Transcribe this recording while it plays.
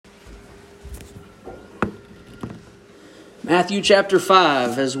Matthew chapter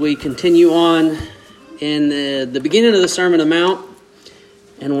 5, as we continue on in the beginning of the Sermon on the Mount,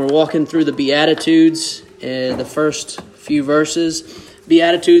 and we're walking through the Beatitudes, the first few verses.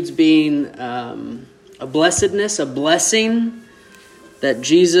 Beatitudes being a blessedness, a blessing that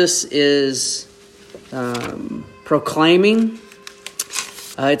Jesus is proclaiming.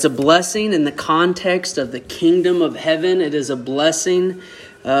 It's a blessing in the context of the kingdom of heaven. It is a blessing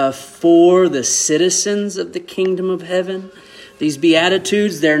for the citizens of the kingdom of heaven. These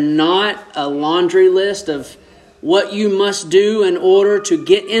Beatitudes, they're not a laundry list of what you must do in order to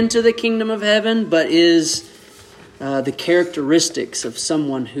get into the kingdom of heaven, but is the characteristics of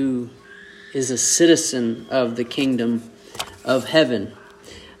someone who is a citizen of the kingdom of heaven.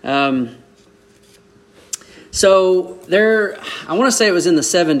 So there, I want to say it was in the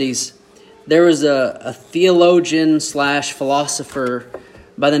 70s, there was a theologian / philosopher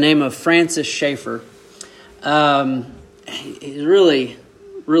by the name of Francis Schaeffer. He's a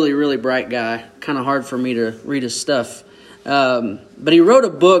really bright guy. Kind of hard for me to read his stuff. But he wrote a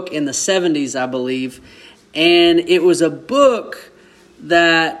book in the 70s, I believe. And it was a book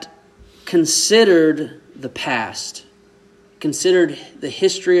that considered the past, considered the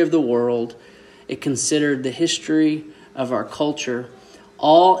history of the world. It considered the history of our culture,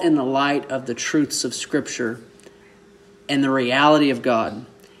 all in the light of the truths of Scripture and the reality of God.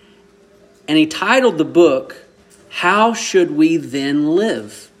 And he titled the book, "How Should We Then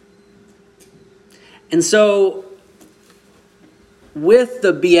Live?" And so, with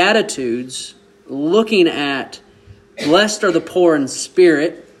the Beatitudes, looking at blessed are the poor in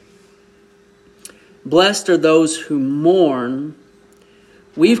spirit, blessed are those who mourn,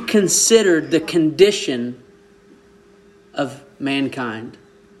 we've considered the condition of mankind,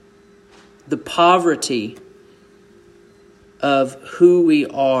 the poverty of who we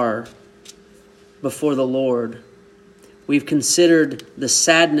are before the Lord. We've considered the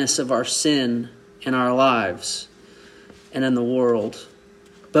sadness of our sin in our lives and in the world.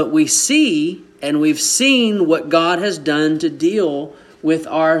 But we see, and we've seen what God has done to deal with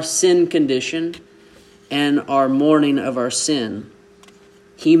our sin condition and our mourning of our sin.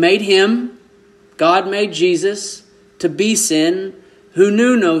 He made him, God made Jesus, to be sin, who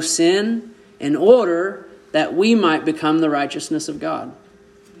knew no sin, in order that we might become the righteousness of God.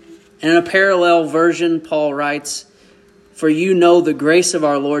 And in a parallel version, Paul writes, "For you know the grace of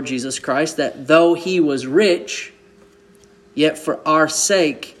our Lord Jesus Christ, that though he was rich, yet for our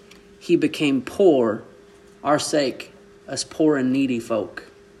sake he became poor," our sake, us poor and needy folk,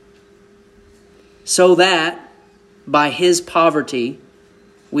 "so that by his poverty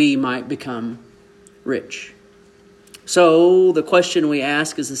we might become rich." So the question we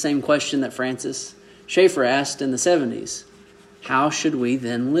ask is the same question that Francis Schaeffer asked in the 70s. How should we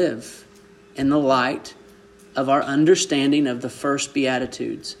then live in the light of our understanding of the first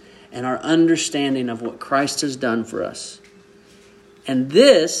Beatitudes and our understanding of what Christ has done for us? And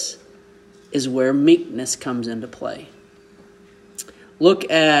this is where meekness comes into play.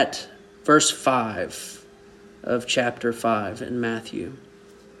 Look at verse 5 of chapter 5 in Matthew.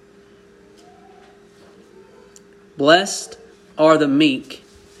 "Blessed are the meek,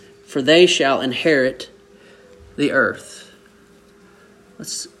 for they shall inherit the earth."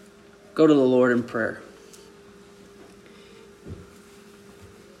 Let's go to the Lord in prayer.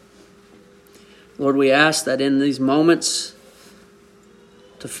 Lord, we ask that in these moments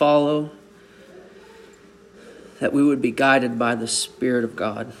to follow, that we would be guided by the Spirit of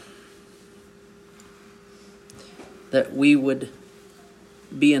God. That we would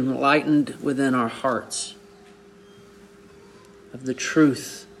be enlightened within our hearts of the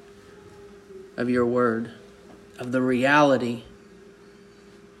truth of your word, of the reality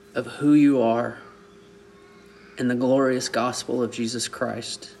of who you are and the glorious gospel of Jesus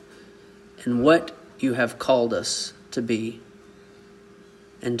Christ and what you have called us to be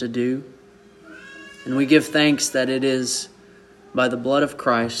and to do. And we give thanks that it is by the blood of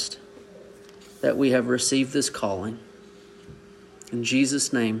Christ that we have received this calling. In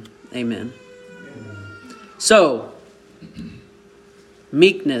Jesus' name, amen. So,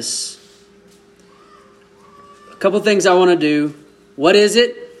 meekness. A couple things I want to do. What is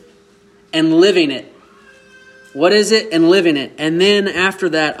it? And living it. What is it? And living it. And then after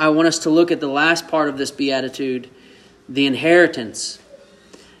that, I want us to look at the last part of this beatitude, the inheritance.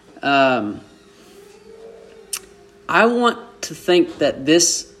 I want to think that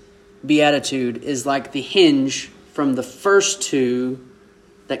this beatitude is like the hinge from the first two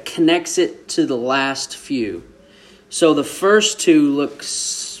that connects it to the last few. So the first two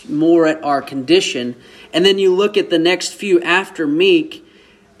looks more at our condition, and then you look at the next few after meek.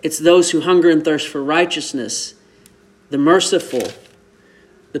 It's those who hunger and thirst for righteousness. the merciful,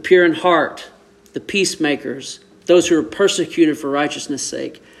 the pure in heart, the peacemakers, those who are persecuted for righteousness'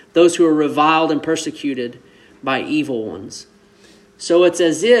 sake, those who are reviled and persecuted by evil ones. So it's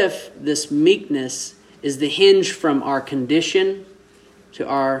as if this meekness is the hinge from our condition to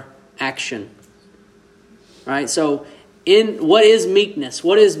our action. Right? So what is meekness?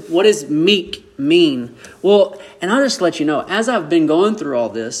 What does meek mean? Well, and I'll just let you know, as I've been going through all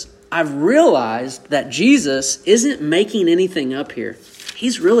this, I've realized that Jesus isn't making anything up here.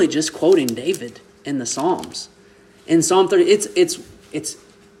 He's really just quoting David in the Psalms. In Psalm 30,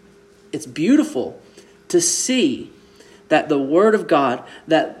 it's beautiful to see that the Word of God,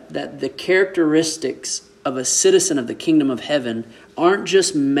 that the characteristics of a citizen of the kingdom of heaven aren't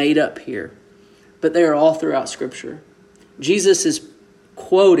just made up here, but they are all throughout Scripture. Jesus is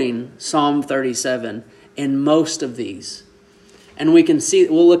quoting Psalm 37 in most of these. And we can see,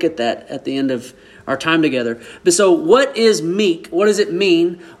 we'll look at that at the end of our time together. But so what is meek? What does it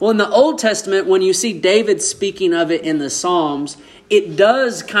mean? Well, in the Old Testament, when you see David speaking of it in the Psalms, it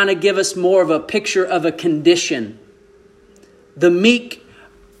does kind of give us more of a picture of a condition. The meek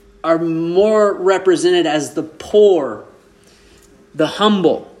are more represented as the poor, the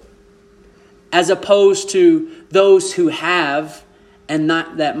humble, as opposed to those who have and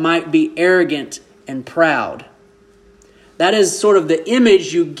not that might be arrogant and proud. That is sort of the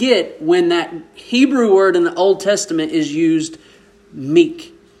image you get when that Hebrew word in the Old Testament is used,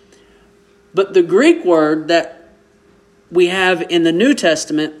 meek. But the Greek word that we have in the New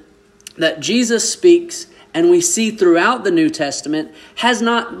Testament that Jesus speaks and we see throughout the New Testament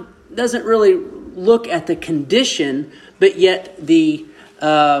doesn't really look at the condition, but yet the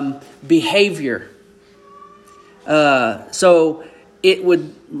behavior. So it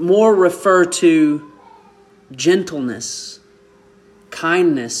would more refer to gentleness,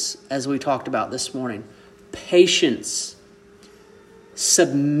 kindness, as we talked about this morning, patience,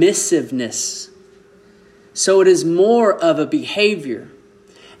 submissiveness. So it is more of a behavior.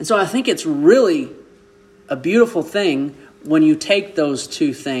 And so I think it's really a beautiful thing when you take those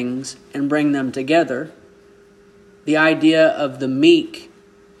two things and bring them together. The idea of the meek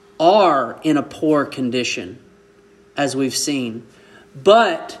are in a poor condition, as we've seen,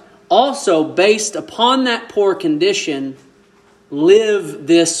 but also based upon that poor condition, live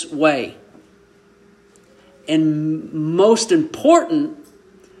this way. And most important,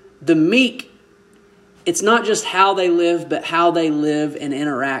 the meek, it's not just how they live, but how they live and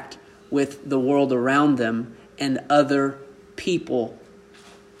interact with the world around them and other people.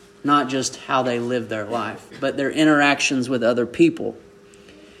 Not just how they live their life, but their interactions with other people.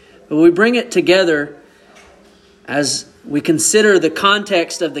 But we bring it together as we consider the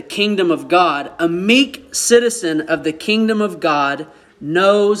context of the kingdom of God. A meek citizen of the kingdom of God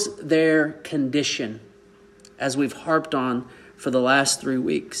knows their condition, as we've harped on for the last 3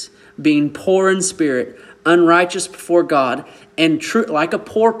 weeks. Being poor in spirit, unrighteous before God, and like a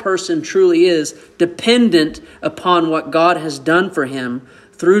poor person truly is, dependent upon what God has done for him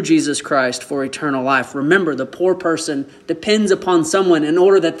through Jesus Christ for eternal life. Remember, the poor person depends upon someone in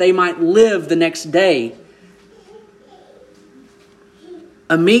order that they might live the next day.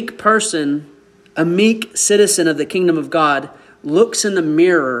 A meek person, a meek citizen of the kingdom of God, looks in the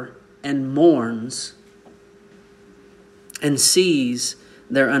mirror and mourns and sees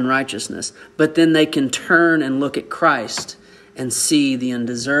their unrighteousness. But then they can turn and look at Christ and see the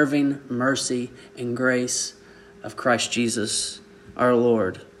undeserving mercy and grace of Christ Jesus, our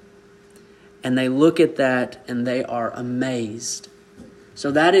Lord. And they look at that and they are amazed. So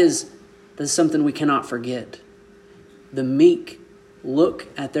that's something we cannot forget. The meek look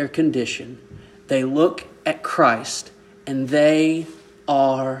at their condition. They look at Christ and they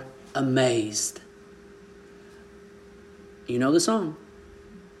are amazed. You know the song.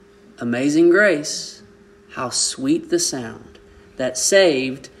 Amazing grace, how sweet the sound that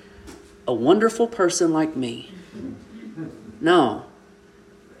saved a wonderful person like me. No,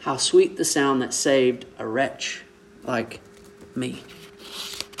 how sweet the sound that saved a wretch like me.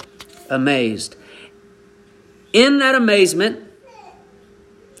 Amazed. In that amazement,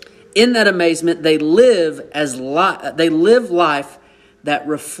 they live life that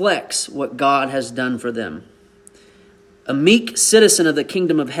reflects what God has done for them. A meek citizen of the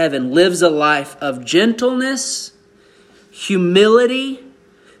kingdom of heaven lives a life of gentleness, humility,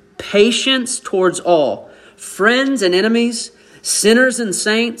 patience towards all, friends and enemies, sinners and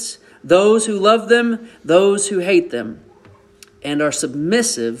saints, those who love them, those who hate them, and are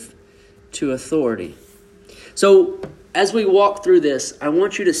submissive to authority. So, as we walk through this, I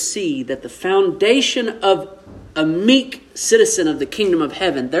want you to see that the foundation of a meek citizen of the kingdom of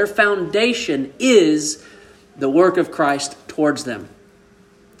heaven, their foundation is the work of Christ towards them.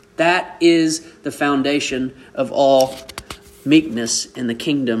 That is the foundation of all meekness in the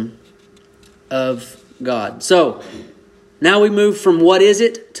kingdom of God. So, now we move from what is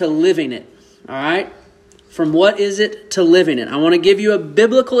it to living it. All right? From what is it to living it. I want to give you a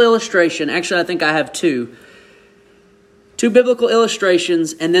biblical illustration. Actually, I think I have two. Two biblical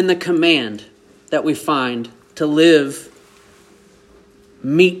illustrations and then the command that we find to live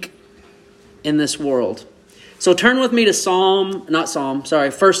meek in this world. So turn with me to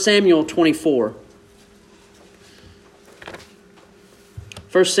 1 Samuel 24.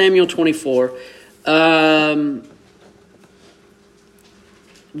 1 Samuel 24.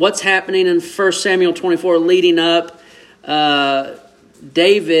 What's happening in 1 Samuel 24 leading up?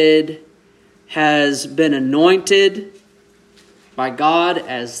 David has been anointed by God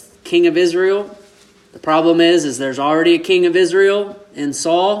as king of Israel. The problem is there's already a king of Israel in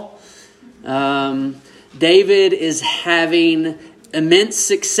Saul. David is having immense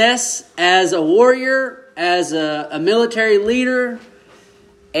success as a warrior, as a military leader,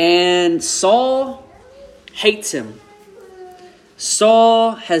 and Saul hates him.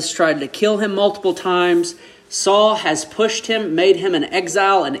 Saul has tried to kill him multiple times. Saul has pushed him, made him an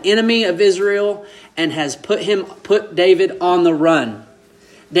exile, an enemy of Israel, and has put David on the run.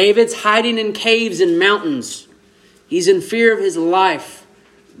 David's hiding in caves and mountains. He's in fear of his life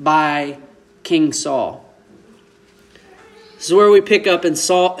by King Saul. This is where we pick up in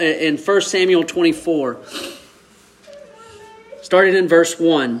 1 Samuel 24. Starting in verse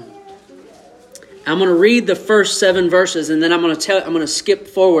 1. I'm going to read the first 7 verses and then I'm going to skip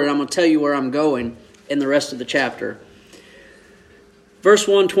forward and I'm going to tell you where I'm going in the rest of the chapter. Verse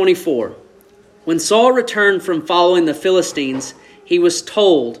 1:24. When Saul returned from following the Philistines, he was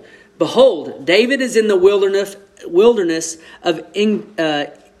told, "Behold, David is in the wilderness of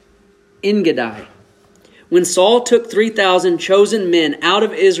Engedi." When Saul took 3,000 chosen men out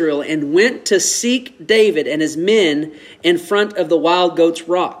of Israel and went to seek David and his men in front of the wild goats'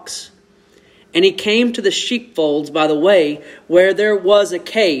 rocks. And he came to the sheepfolds by the way where there was a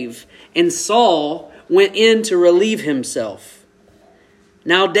cave, and Saul went in to relieve himself.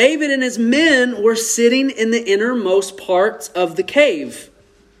 Now David and his men were sitting in the innermost parts of the cave.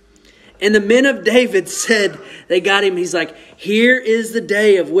 And the men of David said, they got him, he's like, "Here is the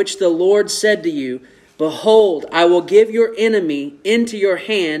day of which the Lord said to you, Behold, I will give your enemy into your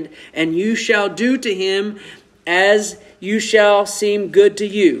hand, and you shall do to him as you shall seem good to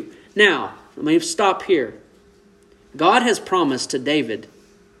you." Now, let me stop here. God has promised to David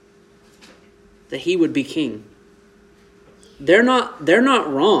that he would be king. They're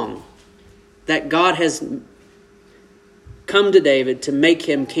not wrong that God has come to David to make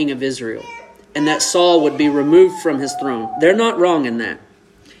him king of Israel and that Saul would be removed from his throne. They're not wrong in that.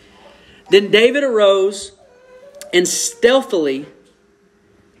 Then David arose and stealthily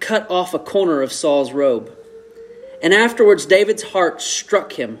cut off a corner of Saul's robe. And afterwards David's heart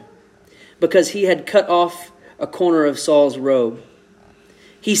struck him because he had cut off a corner of Saul's robe.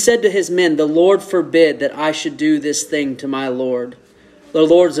 He said to his men, "The Lord forbid that I should do this thing to my Lord, the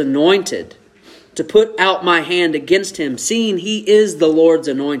Lord's anointed, to put out my hand against him, seeing he is the Lord's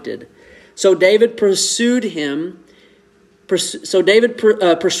anointed." So David persuaded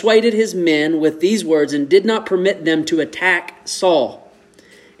his men with these words and did not permit them to attack Saul.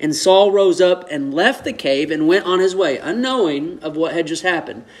 And Saul rose up and left the cave and went on his way, unknowing of what had just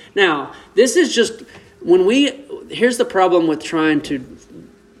happened. Now, this is just, here's the problem with trying to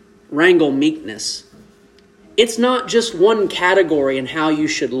wrangle meekness. It's not just one category in how you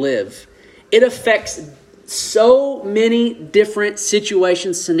should live. It affects so many different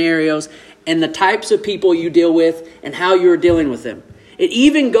situations, scenarios, and the types of people you deal with and how you're dealing with them. It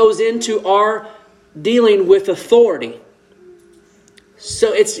even goes into our dealing with authority.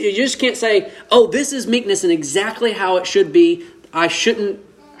 So you just can't say, "Oh, this is meekness and exactly how it should be. I shouldn't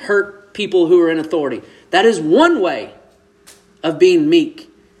hurt people who are in authority." That is one way of being meek,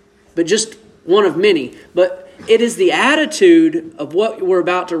 but just one of many. But it is the attitude of what we're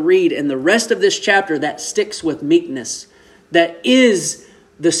about to read in the rest of this chapter that sticks with meekness. That is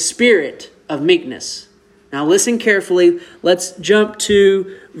the spirit of meekness. Now listen carefully. Let's jump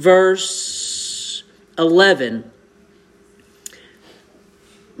to verse 11.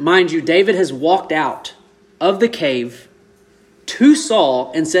 Mind you, David has walked out of the cave to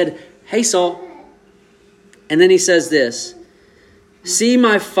Saul and said, "Hey, Saul." And then he says this, "See,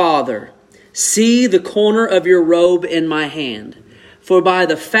 my father, see the corner of your robe in my hand. For by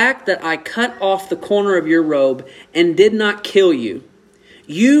the fact that I cut off the corner of your robe and did not kill you,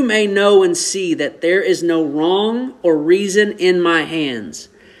 you may know and see that there is no wrong or reason in my hands.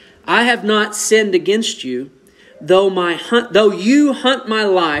 I have not sinned against you, though you hunt my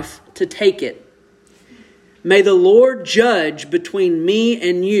life to take it. May the Lord judge between me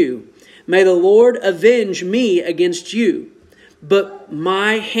and you. May the Lord avenge me against you. But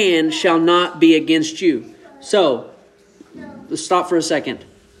my hand shall not be against you. So, let's stop for a second.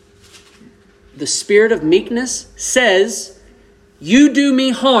 The spirit of meekness says, you do me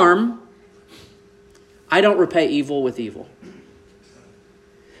harm, I don't repay evil with evil.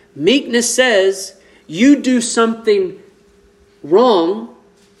 Meekness says, you do something wrong,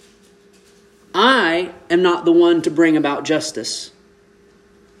 I am not the one to bring about justice.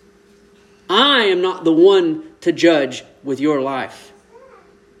 I am not the one to judge with your life.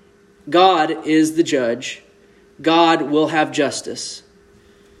 God is the judge. God will have justice.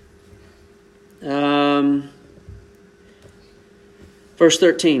 Verse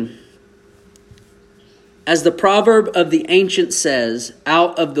 13. As the proverb of the ancient says,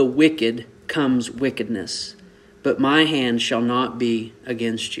 out of the wicked comes wickedness, but my hand shall not be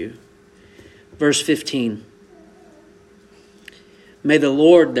against you. Verse 15. May the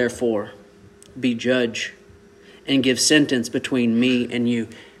Lord, therefore, be judge and give sentence between me and you.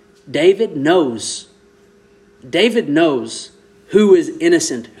 David knows who is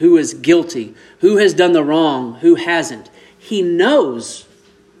innocent, who is guilty, who has done the wrong, who hasn't. He knows.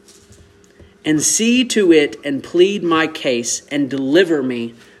 And see to it and plead my case and deliver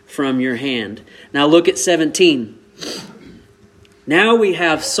me from your hand. Now look at 17. Now we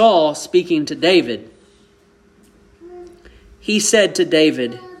have Saul speaking to David. He said to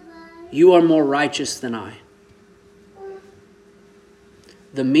David, you are more righteous than I.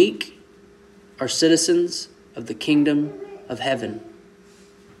 The meek are citizens of the kingdom of heaven.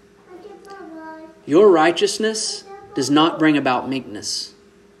 Your righteousness does not bring about meekness,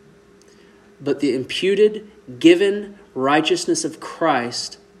 but the imputed, given righteousness of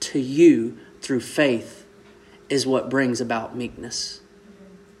Christ to you through faith is what brings about meekness.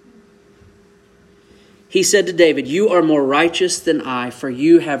 He said to David, you are more righteous than I, for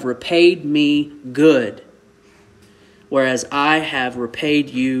you have repaid me good, whereas I have repaid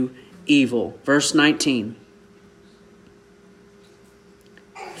you evil. Verse 19.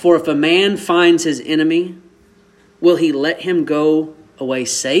 For if a man finds his enemy, will he let him go away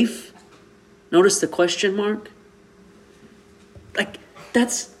safe? Notice the question mark. Like,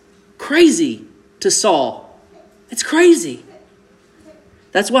 that's crazy to Saul. It's crazy.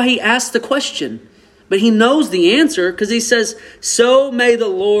 That's why he asked the question. But he knows the answer because he says, so may the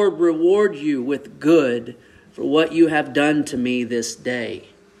Lord reward you with good for what you have done to me this day.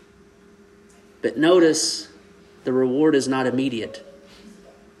 But notice, the reward is not immediate.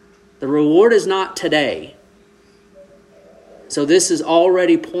 The reward is not today. So this is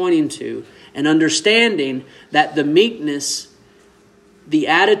already pointing to and understanding that the meekness, the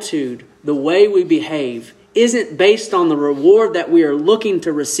attitude, the way we behave isn't based on the reward that we are looking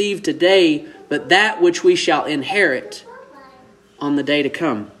to receive today, but that which we shall inherit on the day to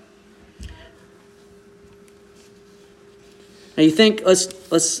come. Now you think,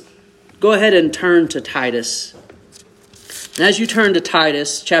 let's go ahead and turn to Titus. And as you turn to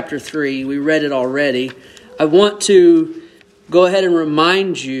Titus chapter 3, we read it already. I want to go ahead and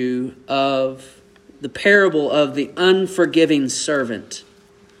remind you of the parable of the unforgiving servant.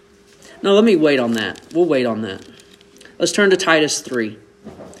 No, let me wait on that. We'll wait on that. Let's turn to Titus 3.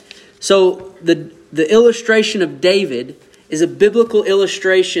 So the illustration of David is a biblical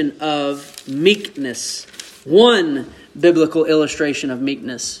illustration of meekness. One biblical illustration of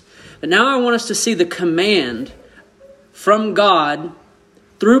meekness. But now I want us to see the command from God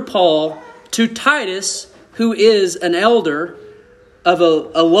through Paul to Titus, who is an elder of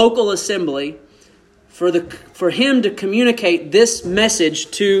a local assembly, for him to communicate this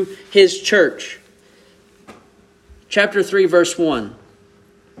message to his church. Chapter 3, verse 1.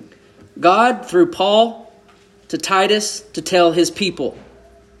 God, through Paul, to Titus, to tell his people.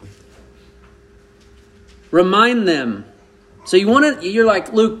 Remind them. So you're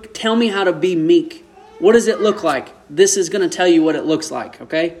like, Luke, tell me how to be meek. What does it look like? This is going to tell you what it looks like,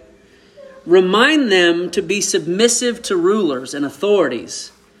 okay? Remind them to be submissive to rulers and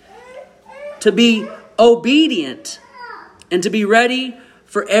authorities, to be obedient, and to be ready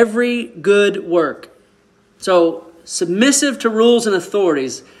for every good work. So, submissive to rules and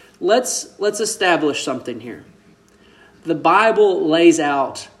authorities. Let's establish something here. The Bible lays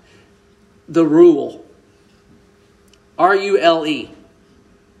out the rule. R-U-L-E.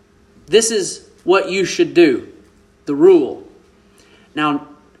 This is what you should do. The rule. Now,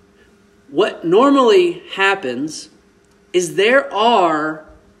 what normally happens is there are,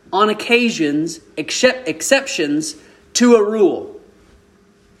 on occasions, exceptions to a rule.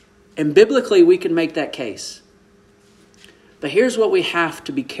 And biblically, we can make that case. But here's what we have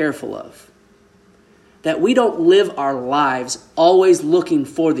to be careful of. That we don't live our lives always looking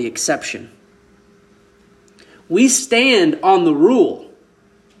for the exception. We stand on the rule.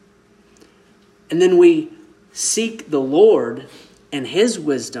 And then we seek the Lord and His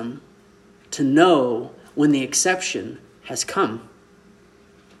wisdom to know when the exception has come.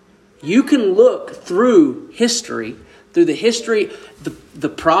 You can look through history,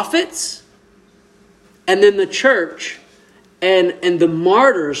 the prophets, and then the church, and the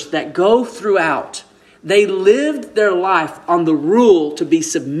martyrs that go throughout. They lived their life on the rule to be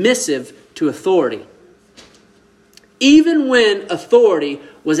submissive to authority. Even when authority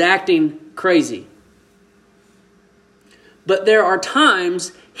was acting crazy. But there are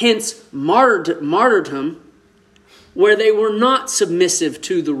times, hence martyrdom, where they were not submissive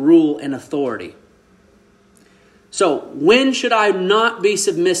to the rule and authority. So, when should I not be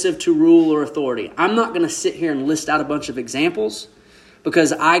submissive to rule or authority? I'm not going to sit here and list out a bunch of examples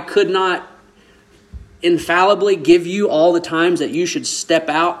because I could not infallibly give you all the times that you should step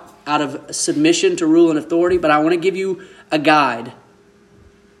out of submission to rule and authority, but I want to give you a guide.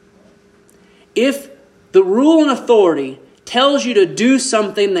 If the rule and authority tells you to do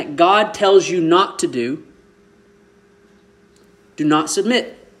something that God tells you not to do not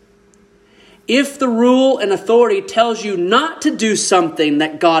submit. If the rule and authority tells you not to do something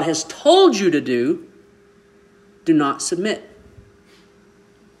that God has told you to do not submit.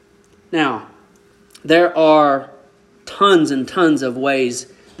 Now, there are tons and tons of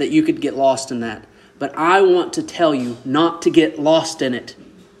ways that you could get lost in that. But I want to tell you not to get lost in it.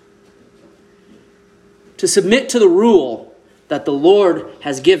 To submit to the rule that the Lord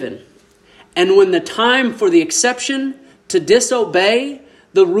has given. And when the time for the exception to disobey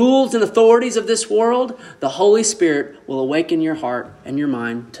the rules and authorities of this world, the Holy Spirit will awaken your heart and your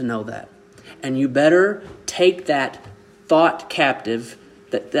mind to know that. And you better take that thought captive,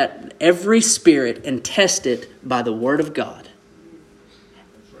 that every spirit, and test it by the Word of God.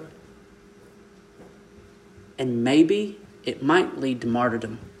 And maybe it might lead to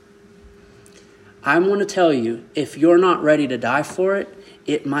martyrdom. I want to tell you, if you're not ready to die for it,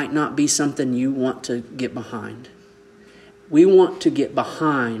 it might not be something you want to get behind. We want to get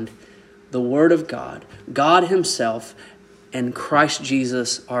behind the Word of God, God Himself, and Christ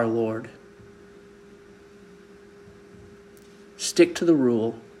Jesus our Lord. Stick to the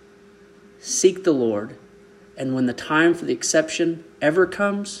rule, seek the Lord, and when the time for the exception ever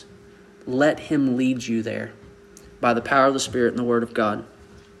comes, let Him lead you there by the power of the Spirit and the Word of God.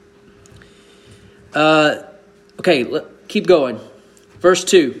 Keep going. Verse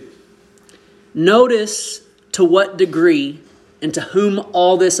 2. Notice to what degree and to whom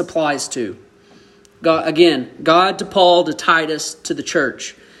all this applies to. God to Paul, to Titus, to the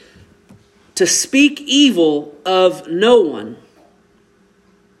church. To speak evil of no one.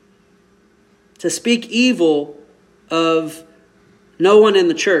 To speak evil of no one in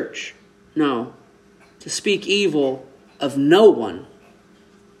the church. No. To speak evil of no one.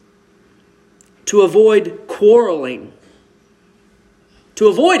 To avoid quarreling. To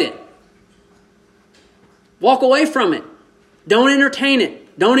avoid it. Walk away from it. Don't entertain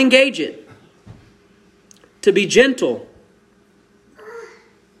it. Don't engage it. To be gentle.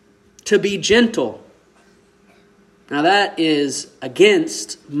 To be gentle. Now that is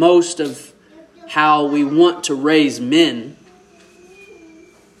against most of how we want to raise men.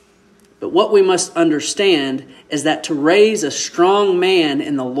 But what we must understand is that to raise a strong man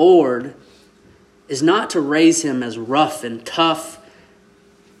in the Lord is not to raise him as rough and tough,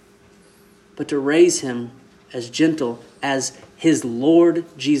 but to raise him as gentle as his Lord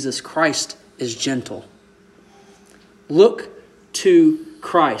Jesus Christ is gentle. Look to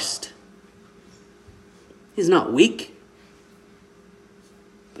Christ. He's not weak,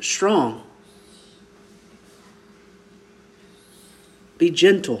 but strong. Be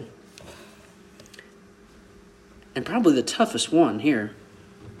gentle. And probably the toughest one here.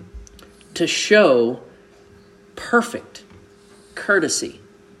 To show perfect courtesy.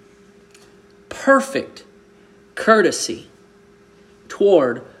 Perfect courtesy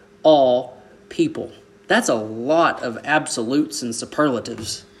toward all people. That's a lot of absolutes and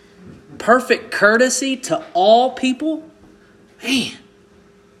superlatives. Perfect courtesy to all people? Man,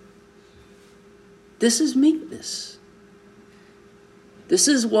 this is meekness. This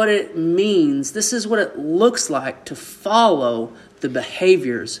is what it means. This is what it looks like to follow the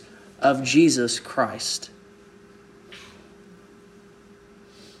behaviors of Jesus Christ.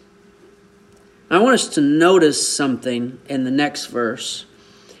 I want us to notice something in the next verse.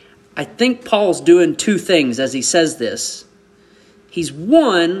 I think Paul's doing two things as he says this. He's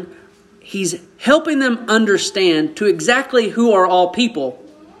one, he's helping them understand to exactly who are all people.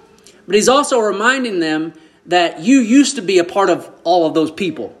 But he's also reminding them that you used to be a part of all of those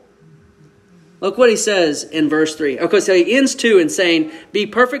people. Look what he says in verse 3. Okay, so he ends 2 in saying, be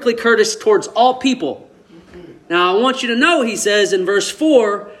perfectly courteous towards all people. Now I want you to know, he says in verse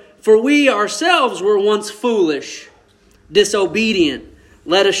 4, for we ourselves were once foolish, disobedient,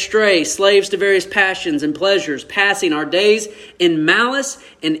 led astray, slaves to various passions and pleasures, passing our days in malice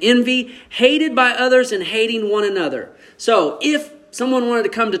and envy, hated by others and hating one another. So if someone wanted to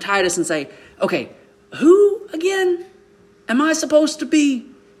come to Titus and say, okay, who again am I supposed to be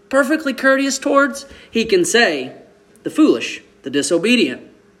perfectly courteous towards? He can say, the foolish, the disobedient,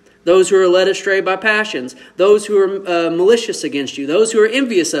 those who are led astray by passions, those who are malicious against you, those who are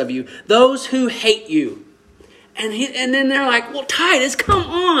envious of you, those who hate you. And then they're like, well, Titus, come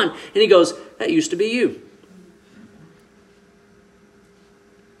on. And he goes, that used to be you.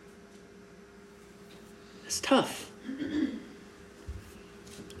 It's tough.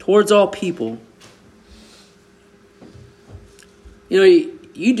 Towards all people. You know,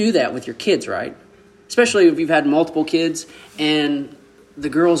 you do that with your kids, right? Especially if you've had multiple kids and the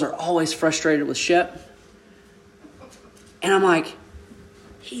girls are always frustrated with Shep. And I'm like,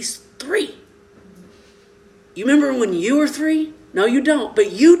 he's 3. You remember when you were 3? No, you don't.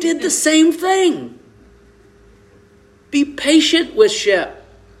 But you did the same thing. Be patient with Shep.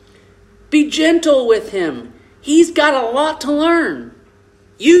 Be gentle with him. He's got a lot to learn.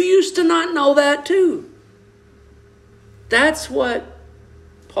 You used to not know that too. That's what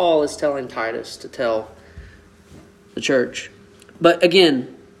Paul is telling Titus to tell the church. But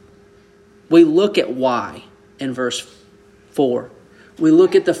again, we look at why in verse 4. We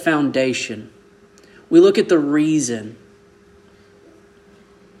look at the foundation. We look at the reason.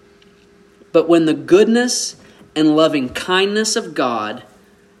 But when the goodness and loving kindness of God,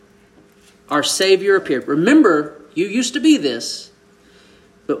 our Savior, appeared. Remember, you used to be this.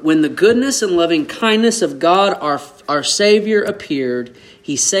 But when the goodness and loving kindness of God, our Savior, appeared,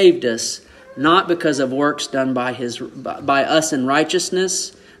 He saved us, not because of works done by us in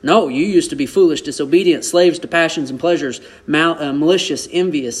righteousness. No, you used to be foolish, disobedient, slaves to passions and pleasures, malicious,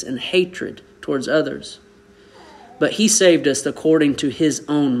 envious, and hatred towards others. But He saved us according to His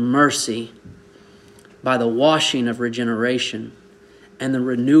own mercy, by the washing of regeneration and the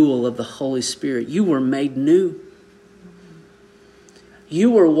renewal of the Holy Spirit. You were made new. You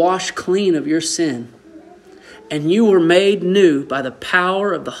were washed clean of your sin. And you were made new by the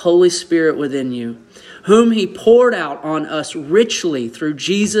power of the Holy Spirit within you, whom He poured out on us richly through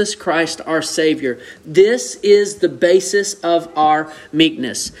Jesus Christ our Savior. This is the basis of our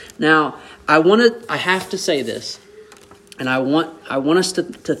meekness. Now, I have to say this, and I want us to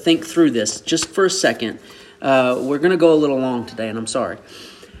think through this just for a second. We're going to go a little long today, and I'm sorry.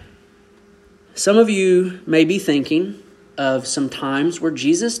 Some of you may be thinking of some times where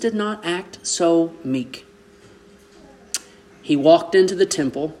Jesus did not act so meek. He walked into the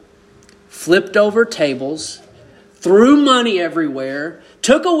temple, flipped over tables, threw money everywhere,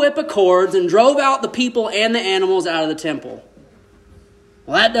 took a whip of cords, and drove out the people and the animals out of the temple.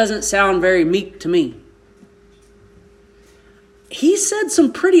 Well, that doesn't sound very meek to me. He said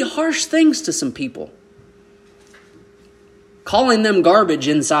some pretty harsh things to some people, calling them garbage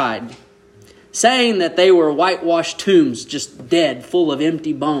inside, saying that they were whitewashed tombs, just dead, full of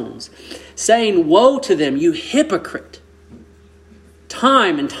empty bones, saying, woe to them, you hypocrite.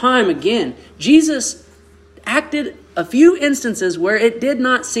 Time and time again, Jesus acted a few instances where it did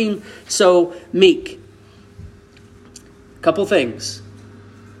not seem so meek. A couple things.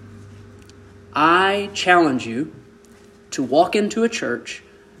 I challenge you to walk into a church,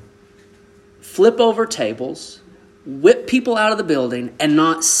 flip over tables, whip people out of the building, and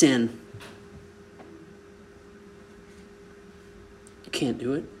not sin. You can't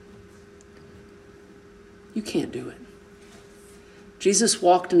do it. You can't do it. Jesus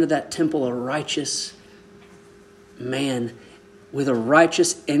walked into that temple a righteous man with a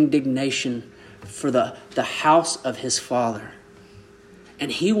righteous indignation for the house of his Father.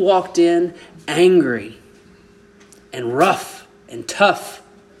 And He walked in angry and rough and tough,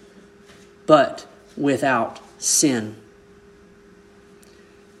 but without sin.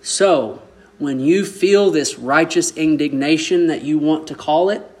 So, when you feel this righteous indignation that you want to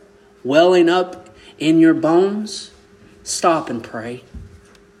call it, welling up in your bones, stop and pray.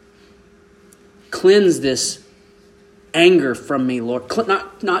 Cleanse this anger from me, Lord.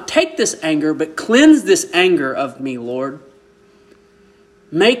 Not take this anger, but cleanse this anger of me, Lord.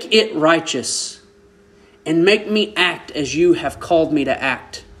 Make it righteous and make me act as you have called me to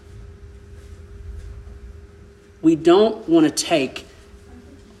act. We don't want to take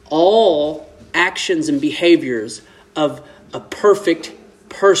all actions and behaviors of a perfect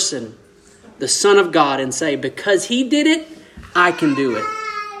person, the Son of God, and say, because He did it, I can do it.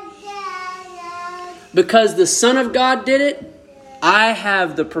 Because the Son of God did it, I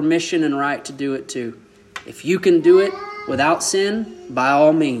have the permission and right to do it too. If you can do it without sin, by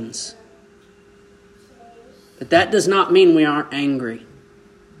all means. But that does not mean we aren't angry.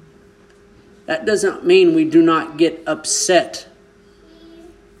 That doesn't mean we do not get upset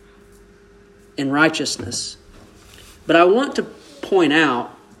in righteousness. But I want to point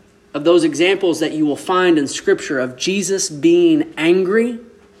out of those examples that you will find in Scripture of Jesus being angry,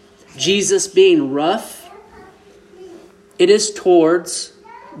 Jesus being rough, it is towards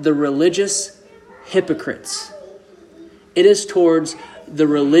the religious hypocrites. It is towards the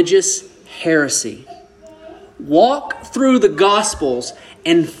religious heresy. Walk through the Gospels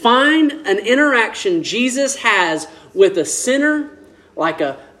and find an interaction Jesus has with a sinner, like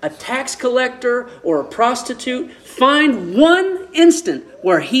a tax collector or a prostitute. Find one instant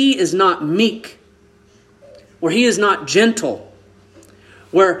where He is not meek, where He is not gentle,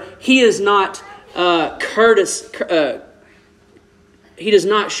 where He is not He does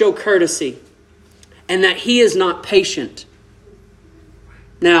not show courtesy, and that He is not patient.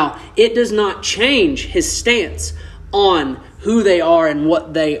 Now, it does not change His stance on who they are and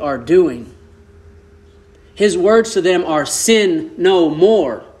what they are doing. His words to them are, sin no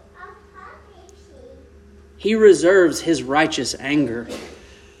more. He reserves His righteous anger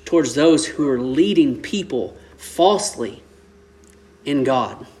towards those who are leading people falsely in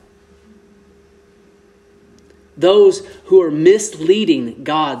God. Those who are misleading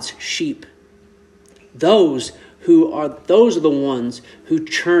God's sheep. Those are the ones who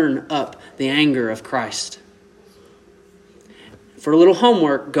churn up the anger of Christ. For a little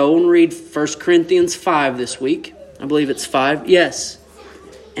homework, go and read 1 Corinthians 5 this week. I believe it's 5. Yes.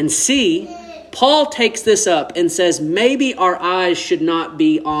 And see, Paul takes this up and says maybe our eyes should not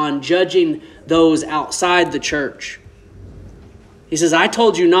be on judging those outside the church. He says, I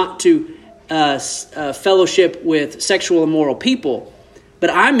told you not to fellowship with sexual immoral people,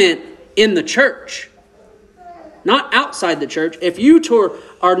 but I meant in the church, not outside the church. If you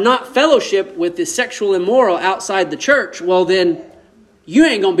are not fellowship with the sexual immoral outside the church, well then you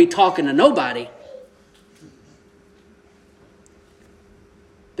ain't going to be talking to nobody.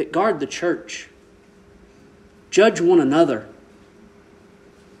 But guard the church. Judge one another.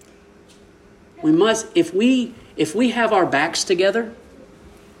 We must, if we have our backs together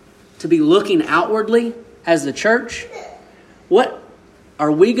to be looking outwardly as the church, what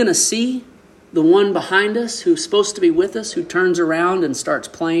are we going to see? The one behind us who's supposed to be with us, who turns around and starts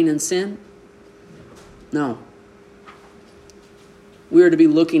playing in sin? No. We are to be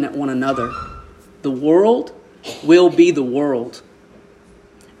looking at one another. The world will be the world.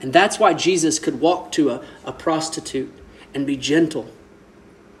 And that's why Jesus could walk to a prostitute and be gentle.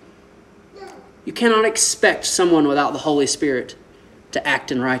 You cannot expect someone without the Holy Spirit to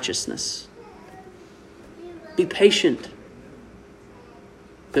act in righteousness. Be patient.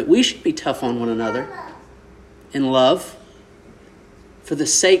 But we should be tough on one another in love for the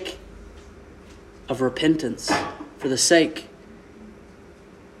sake of repentance, for the sake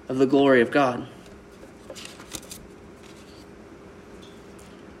of the glory of God.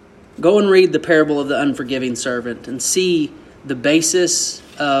 Go and read the parable of the unforgiving servant and see the basis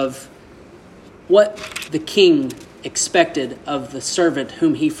of what the king expected of the servant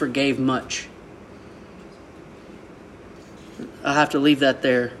whom he forgave much. I'll have to leave that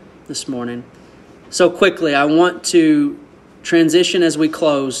there this morning. So quickly, I want to transition as we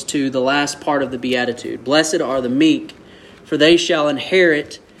close to the last part of the Beatitude. Blessed are the meek, for they shall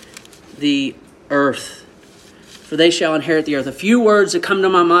inherit the earth. For they shall inherit the earth. A few words that come to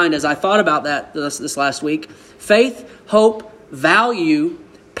my mind as I thought about that this last week. Faith, hope, value,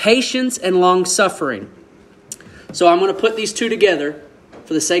 patience, and long-suffering. So I'm going to put these two together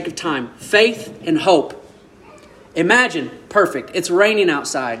for the sake of time. Faith and hope. Imagine, perfect, it's raining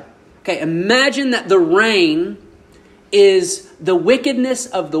outside. Okay, imagine that the rain is the wickedness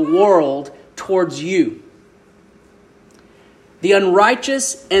of the world towards you. The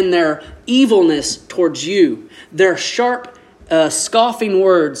unrighteous and their evilness towards you. Their sharp, scoffing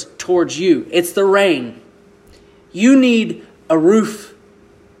words towards you. It's the rain. You need a roof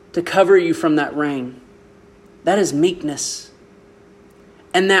to cover you from that rain. That is meekness.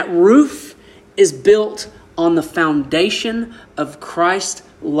 And that roof is built on the foundation of Christ's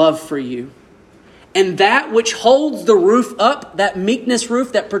love for you. And that which holds the roof up, that meekness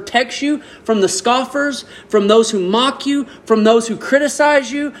roof that protects you from the scoffers, from those who mock you, from those who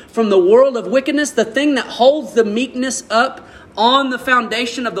criticize you, from the world of wickedness, the thing that holds the meekness up on the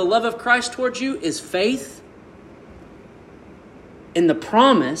foundation of the love of Christ towards you is faith in the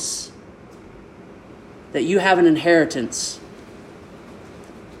promise that you have an inheritance.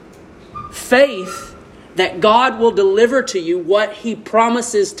 Faith that God will deliver to you what He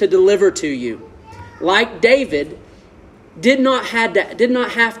promises to deliver to you. Like David did not have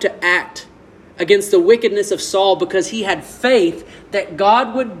to act against the wickedness of Saul because he had faith that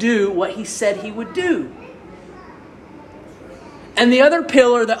God would do what He said He would do. And the other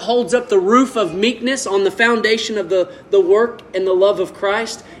pillar that holds up the roof of meekness on the foundation of the work and the love of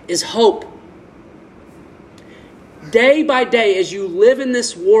Christ is hope. Day by day, as you live in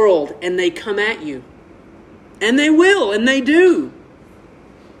this world and they come at you, and they will, and they do,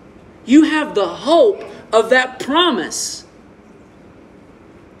 you have the hope of that promise.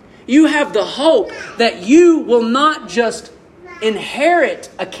 You have the hope that you will not just inherit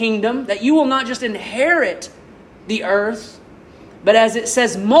a kingdom, that you will not just inherit the earth, but as it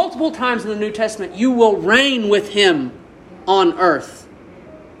says multiple times in the New Testament, you will reign with Him on earth.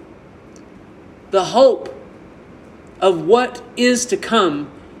 The hope of what is to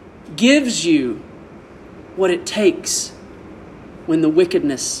come gives you what it takes when the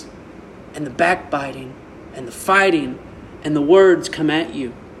wickedness and the backbiting and the fighting and the words come at you.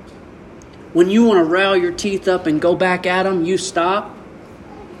 When you want to rile your teeth up and go back at them, you stop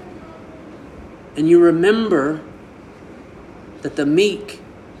and you remember that the meek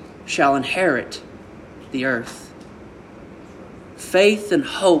shall inherit the earth. Faith and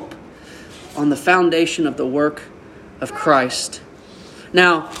hope on the foundation of the work of Christ.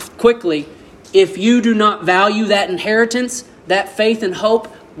 Now, quickly, if you do not value that inheritance, that faith and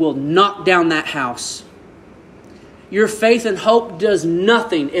hope will knock down that house. Your faith and hope does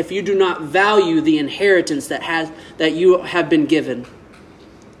nothing if you do not value the inheritance that you have been given,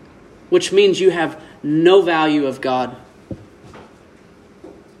 which means you have no value of God.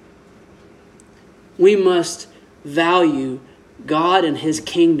 We must value God and His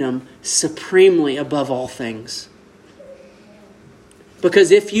kingdom supremely above all things.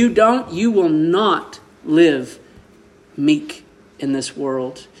 Because if you don't, you will not live meek in this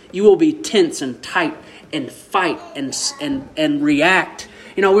world. You will be tense and tight and fight and react.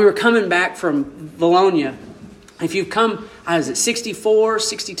 You know, we were coming back from Bologna. If you've come, is it 64,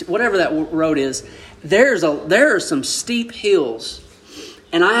 62, whatever that road is, there are some steep hills.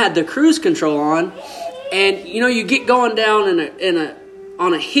 And I had the cruise control on, and you know, you get going down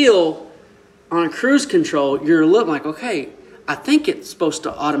on a hill on a cruise control, you're looking like, okay, I think it's supposed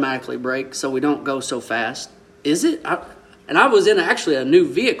to automatically brake so we don't go so fast. Is it? And I was in actually a new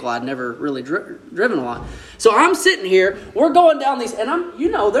vehicle. I'd never really driven a lot. So I'm sitting here, we're going down these, and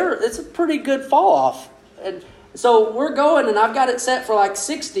it's a pretty good fall off. And so we're going, and I've got it set for like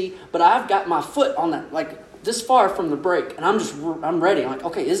 60, but I've got my foot on that, like this far from the brake, and I'm ready. I'm like,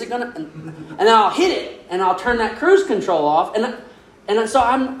 okay, is it gonna? And then I'll hit it, and I'll turn that cruise control off, and so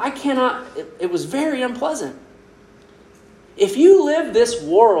I cannot. It was very unpleasant. If you live in this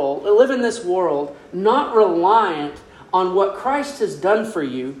world, not reliant on what Christ has done for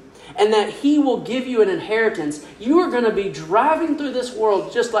you, and that He will give you an inheritance, you are going to be driving through this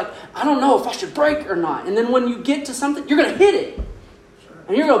world just like, I don't know if I should brake or not. And then when you get to something, you're going to hit it.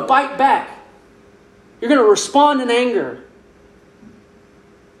 And you're going to bite back. You're going to respond in anger.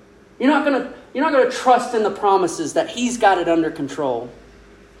 You're not going to trust in the promises that He's got it under control.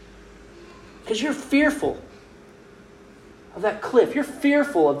 Because you're fearful of that cliff. You're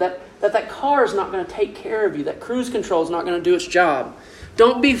fearful of that car is not going to take care of you. That cruise control is not going to do its job.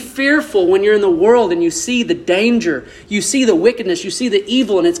 Don't be fearful when you're in the world and you see the danger, you see the wickedness, you see the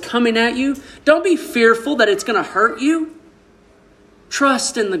evil, and it's coming at you. Don't be fearful that it's going to hurt you.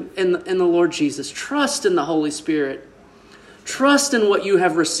 Trust in the Lord Jesus. Trust in the Holy Spirit. Trust in what you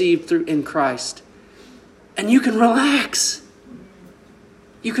have received in Christ. And you can relax.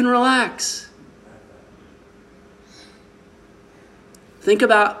 You can relax. Think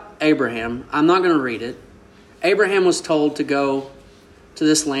about Abraham. I'm not going to read it. Abraham was told to go to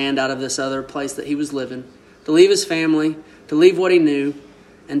this land out of this other place that he was living, to leave his family, to leave what he knew,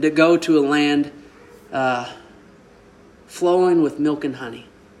 and to go to a land flowing with milk and honey.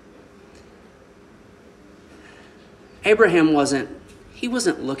 Abraham wasn't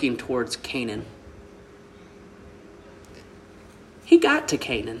looking towards Canaan. He got to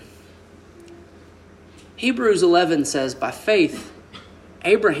Canaan. Hebrews 11 says, by faith,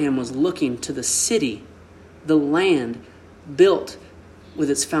 Abraham was looking to the city, the land built with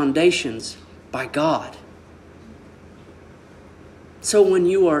its foundations by God. So when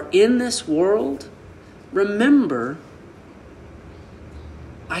you are in this world, remember,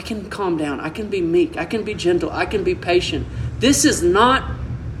 I can calm down, I can be meek, I can be gentle, I can be patient, This is not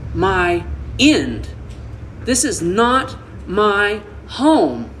my end. This is not my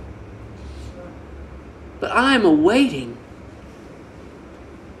home. But I am awaiting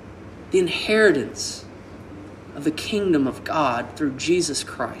the inheritance of the kingdom of God through Jesus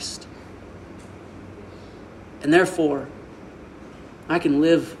Christ. And therefore, I can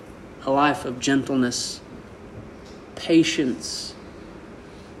live a life of gentleness, patience,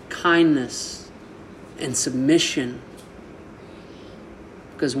 kindness, and submission.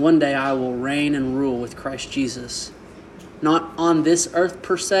 Because one day I will reign and rule with Christ Jesus. Not on this earth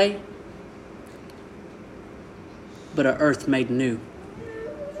per se, but an earth made new.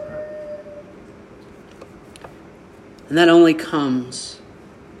 And that only comes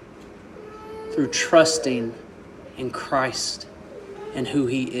through trusting in Christ and who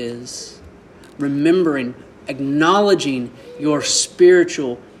He is. Remembering, acknowledging your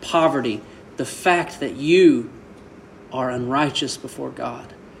spiritual poverty. The fact that you are unrighteous before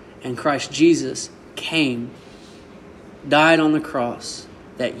God. And Christ Jesus came, died on the cross,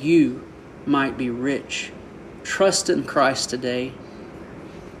 that you might be rich. Trust in Christ today.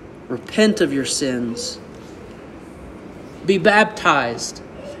 Repent of your sins. Be baptized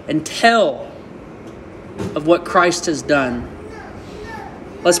and tell of what Christ has done.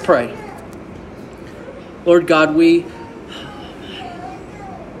 Let's pray. Lord God,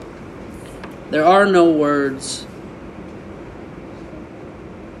 there are no words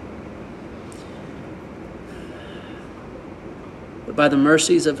but by the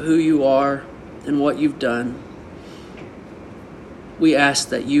mercies of who you are and what you've done, we ask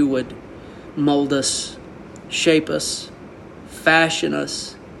that you would mold us, shape us, fashion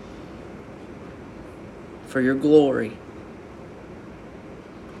us for your glory.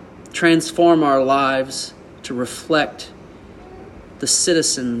 Transform our lives to reflect the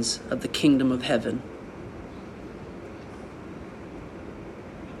citizens of the kingdom of heaven.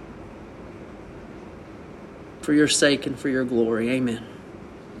 For your sake and for your glory. Amen.